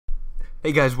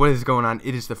Hey guys, what is going on?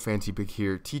 It is the Fancy Pig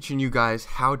here, teaching you guys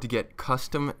how to get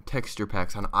custom texture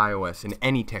packs on iOS and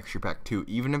any texture pack too,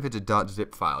 even if it's a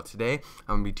 .zip file. Today,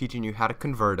 I'm going to be teaching you how to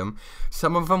convert them.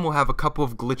 Some of them will have a couple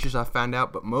of glitches I found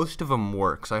out, but most of them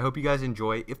work. So I hope you guys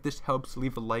enjoy. If this helps,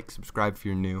 leave a like, subscribe if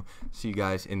you're new. See you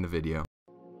guys in the video.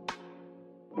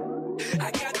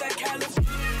 I got that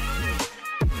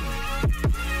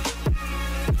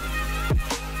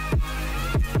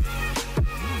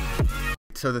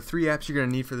So the three apps you're going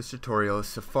to need for this tutorial is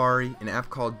Safari, an app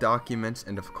called Documents,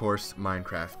 and of course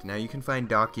Minecraft. Now you can find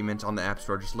Documents on the App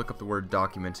Store. Just look up the word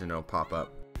Documents and it'll pop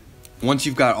up. Once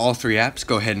you've got all three apps,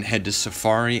 go ahead and head to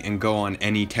Safari and go on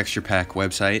any texture pack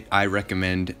website. I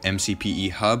recommend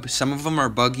MCPACK Hub. Some of them are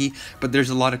buggy, but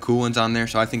there's a lot of cool ones on there,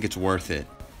 so I think it's worth it.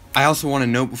 I also want to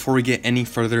note before we get any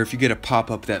further, if you get a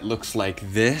pop-up that looks like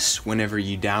this whenever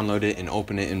you download it and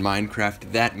open it in Minecraft,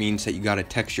 that means that you got a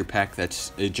texture pack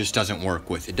it just doesn't work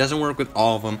with. It doesn't work with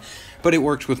all of them, but it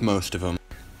works with most of them.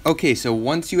 Okay, so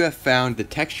once you have found the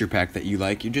texture pack that you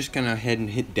like, you're just going to head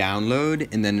and hit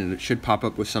download, and then it should pop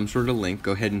up with some sort of link.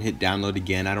 Go ahead and hit download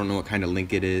again. I don't know what kind of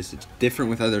link it is. It's different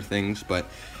with other things, but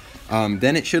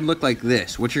then it should look like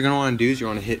this. What you're going to want to do is you're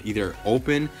going to hit either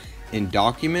open in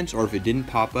Documents, or if it didn't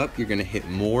pop up, you're going to hit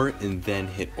more and then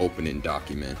hit open in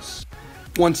Documents.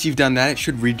 Once you've done that, it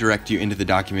should redirect you into the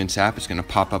Documents app. It's going to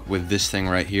pop up with this thing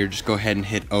right here. Just go ahead and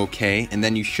hit OK, and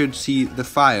then you should see the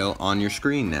file on your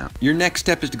screen now. Your next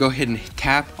step is to go ahead and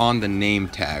tap on the name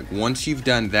tag. Once you've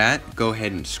done that, go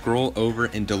ahead and scroll over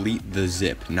and delete the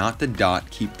zip, not the dot.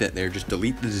 Keep that there. Just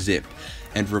delete the zip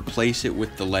and replace it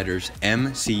with the letters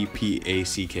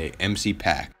MCPACK,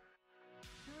 MCPACK.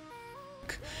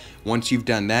 Once you've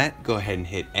done that, go ahead and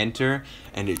hit enter,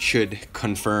 and it should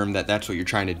confirm that that's what you're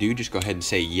trying to do. Just go ahead and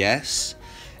say yes.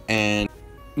 And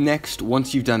next,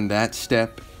 once you've done that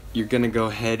step, you're going to go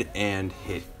ahead and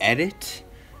hit edit,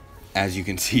 as you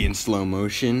can see in slow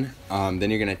motion.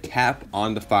 Then you're going to tap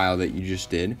on the file that you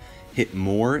just did, hit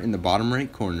more in the bottom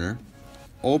right corner,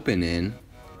 open in,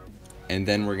 and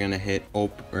then we're going to hit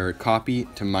copy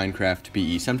to Minecraft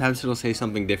PE. Sometimes it'll say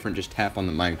something different. Just tap on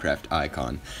the Minecraft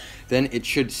icon. Then it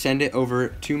should send it over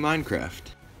to Minecraft.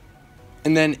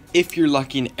 And then if you're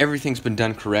lucky and everything's been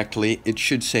done correctly, it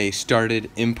should say started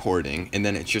importing, and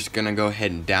then it's just gonna go ahead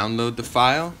and download the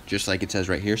file, just like it says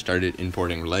right here, started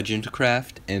importing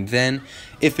Legendcraft. And then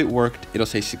if it worked, it'll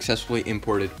say successfully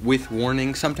imported with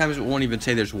warnings. Sometimes it won't even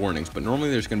say there's warnings, but normally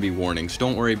there's gonna be warnings.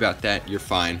 Don't worry about that, you're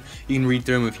fine. You can read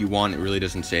through them if you want. It really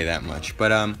doesn't say that much.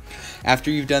 But after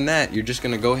you've done that, you're just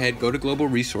gonna go ahead, go to global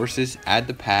resources, add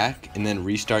the pack, and then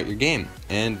restart your game.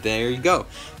 And there you go.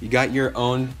 You got your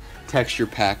own texture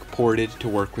pack ported to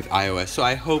work with iOS. So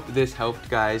I hope this helped,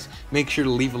 guys. Make sure to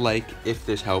leave a like if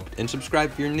this helped, and subscribe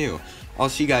if you're new. I'll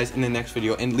see you guys in the next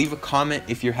video, and leave a comment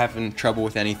if you're having trouble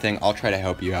with anything. I'll try to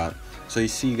help you out. So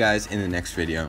see you guys in the next video.